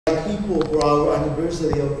people for our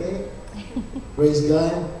anniversary, okay? Praise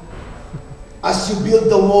God. As you build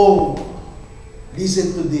the wall,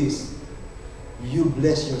 listen to this. You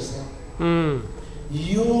bless yourself.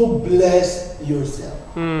 You bless yourself.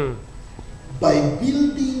 By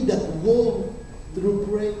building that wall through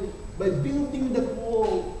prayer. By building that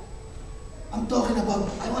wall. I'm talking about,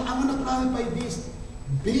 I want to clarify this.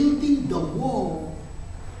 Building the wall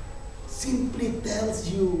simply tells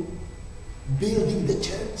you building the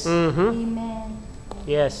church. Amen.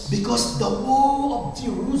 Yes. Because the wall of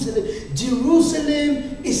Jerusalem,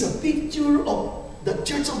 Jerusalem is a picture of the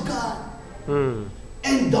church of God.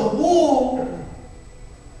 And the wall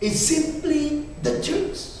is simply the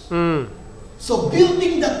church. So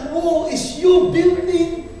building that wall is you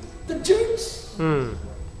building the church.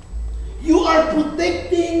 You are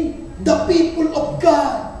protecting the people of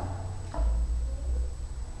God.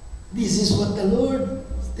 This is what the Lord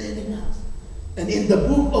is telling us. And in the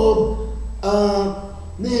book of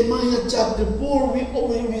Nehemiah chapter 4,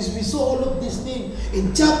 we saw all of these things.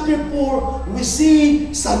 In chapter 4, we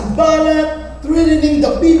see Sanballat threatening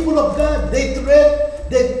the people of God. They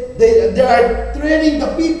are threatening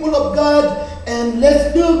the people of God. And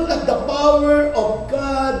let's look at the power of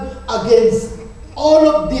God against all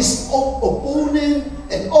of these opponents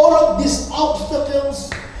and all of these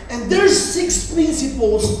obstacles. And there's 6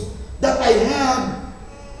 principles that I have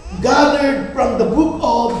gathered from the book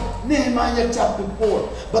of Nehemiah chapter 4.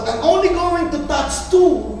 But I'm only going to touch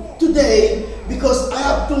 2 today because I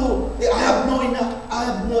have no enough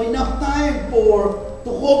time to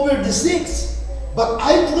cover the 6. But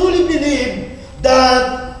I truly believe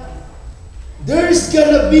that there's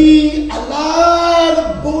gonna be a lot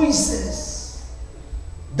of voices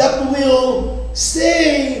that will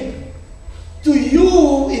say to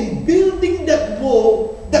you in building that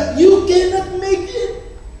wall that you cannot make it.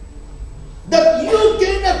 That you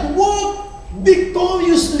cannot walk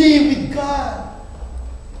victoriously with God.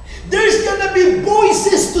 There's gonna be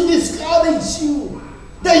voices to discourage you.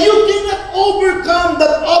 That you cannot overcome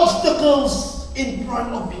the obstacles in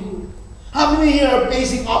front of you. How many here are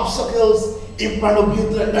facing obstacles in front of you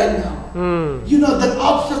right now? You know that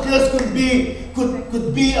obstacles could be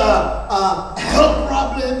a health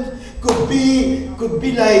problem, could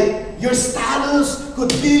be like your status, could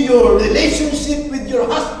be your relationship with your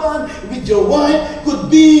husband, with your wife, could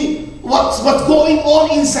be what's going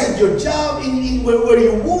on inside your job, in where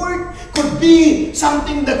you work, could be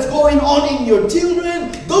something that's going on in your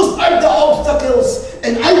children. Those are the obstacles.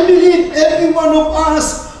 And I believe every one of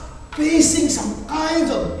us facing some kinds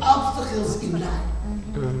of obstacles in life.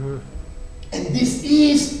 And this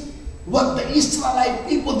is what the Israelite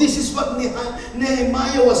people, this is what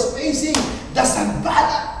Nehemiah was facing, the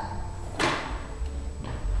Sanballat.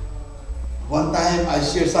 One time I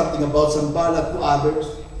shared something about Sanballat to others.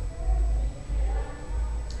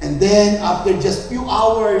 And then after just few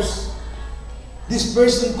hours, this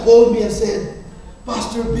person called me and said,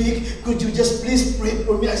 Pastor Vic, could you just please pray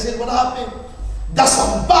for me? I said, what happened? The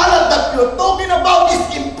Sanballat that you're talking about is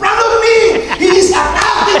in front of me. He is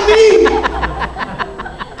attacking me.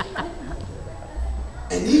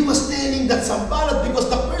 And he was telling that Sanballat because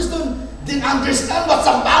the person didn't understand what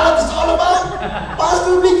Sanballat is all about.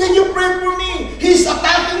 Pastor Vic, can you pray for me? He's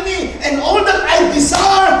attacking me. And all that I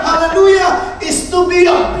desire, hallelujah, is to be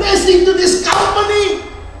a blessing to this company.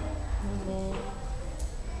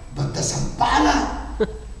 But the Sanballat,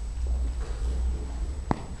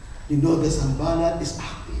 you know, the Sanballat is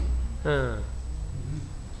active.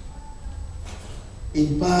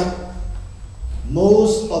 In fact,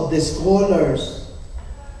 most of the scholars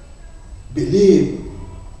believe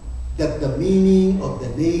that the meaning of the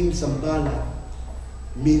name Sanballat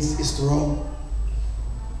means strong.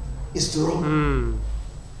 Strong.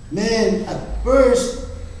 Man, at first,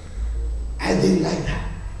 I didn't like that.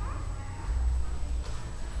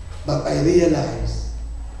 But I realized,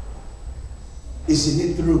 isn't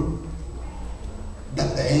it true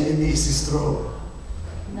that the enemy is strong?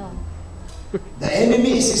 No. The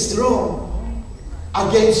enemy is strong.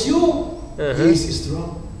 Against you, he is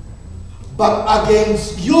strong. But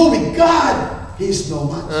against you with God, he is no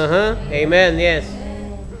match. Amen, yes.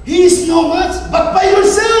 He is no match, but by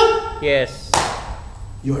yourself, Yes.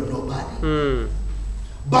 you are nobody.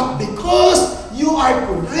 But because you are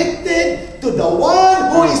connected to the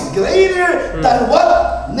one who is greater than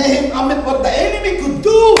what the enemy could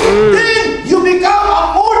do, then you become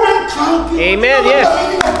a more than conqueror. Amen, You know yes. what the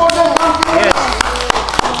meaning of more than conqueror? Yes.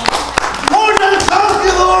 More than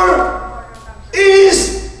conqueror is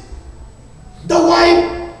the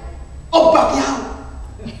wife of Pacquiao.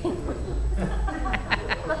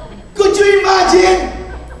 Could you imagine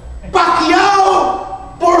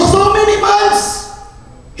Pacquiao for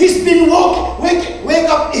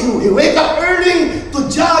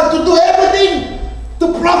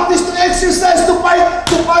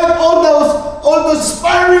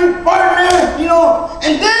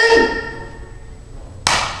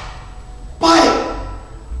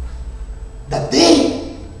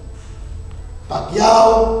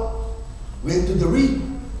Pacquiao went to the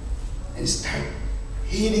ring and started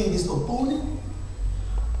hitting his opponent.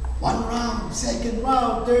 1 round, 2nd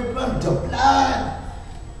round, 3rd round, the blood,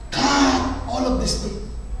 cut, all of this thing.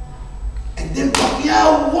 And then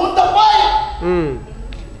Pacquiao won the fight.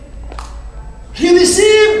 He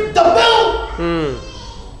received the belt.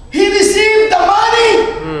 He received the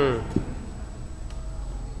money.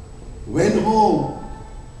 Went home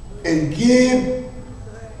and gave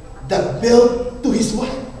the belt to his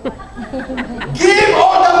wife. Give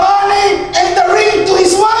all the money and the ring to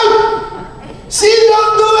his wife. She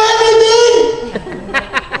don't do anything.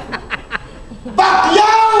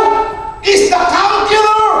 Pacquiao is the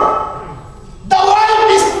conqueror. The wife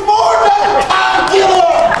is more than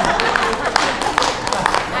conqueror.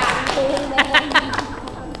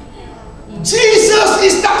 Jesus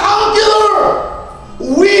is the conqueror.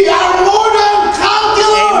 We are more than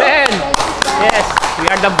conqueror. Amen. Yes, we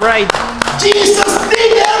are the bride. Jesus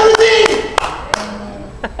did everything.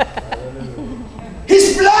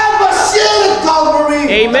 His blood was shed at Calvary.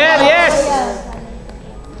 Amen. Yes.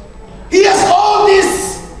 He has all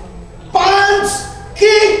this punch,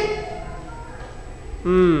 kick,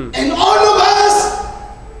 and all of us,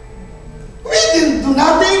 we didn't do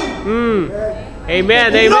nothing.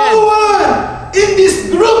 Amen. No Amen. one in this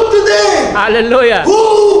group today Hallelujah.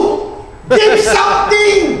 who did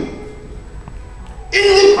something in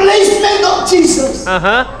replacement of Jesus.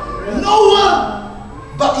 No one.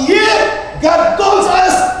 But yet, God calls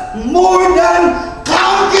us more than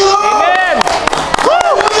conquerors. Amen.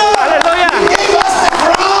 Hallelujah. Hallelujah. He gave us the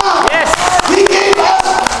crown. Yes. He gave us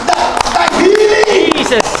the healing.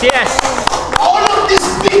 Jesus. Yes. All of this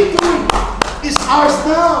victory is ours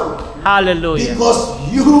now. Hallelujah.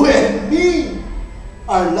 Because you and me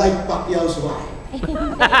are like Pacquiao's wife.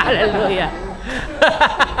 Hallelujah.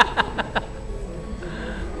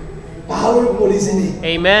 Powerful, isn't it?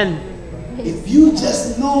 Amen. If you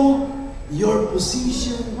just know your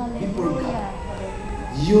position before God,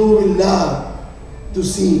 you will love to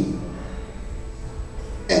sing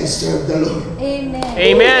and serve the Lord. Amen.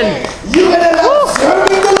 Amen. You're gonna love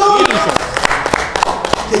serving the Lord. Jesus.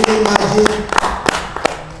 Can you imagine?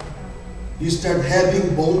 You start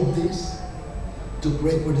having boldness to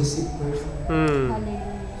pray for the sick person. Hallelujah.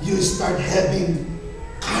 You start having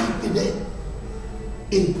confidence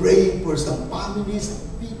in praying for some families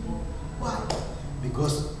and people. Why?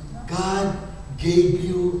 Because God gave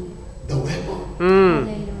you the weapon.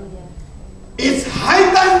 Hallelujah. It's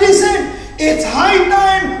high time, listen, it's high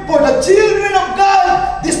time for the children of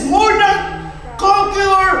God, this more than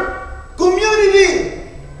conqueror community,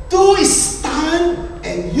 to stand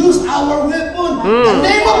and use our weapon. The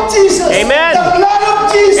name of Jesus. Amen. The blood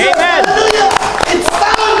of Jesus. Amen. Hallelujah. It's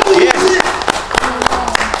time to use it.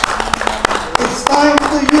 It's time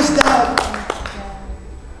to use that.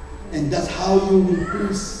 And that's how you will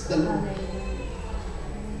please the Lord.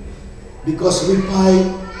 Because we fight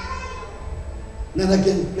not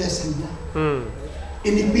against flesh and blood.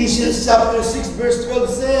 In Ephesians chapter 6 verse 12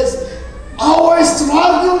 says, our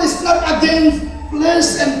struggle is not against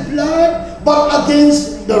flesh and blood, but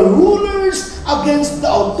against the rulers, against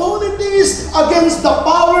the authorities, against the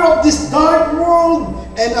power of this dark world,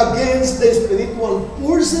 and against the spiritual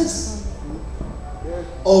forces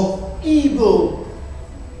of evil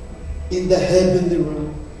in the heavenly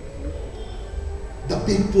realm. The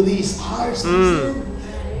victory is ours.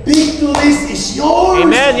 Victory is yours.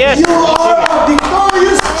 Amen, yes. You are a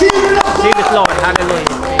victorious children of Receive it, God. Lord.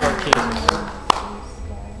 Hallelujah. Name of Jesus.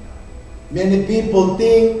 Many people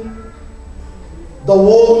think the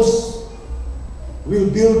walls will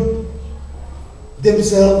build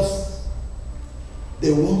themselves.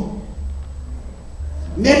 They won't.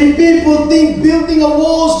 Many people think building a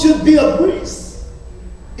wall should be a breeze.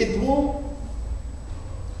 It won't.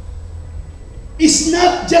 It's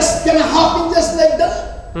not just gonna happen just like that.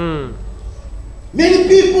 Many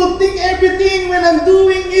people think everything when I'm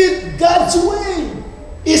doing it God's way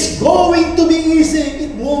is going to be easy.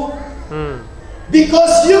 It won't.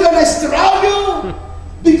 Because you're gonna struggle.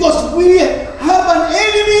 Because we have an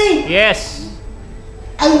enemy. Yes.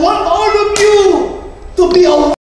 I want all of you to be aware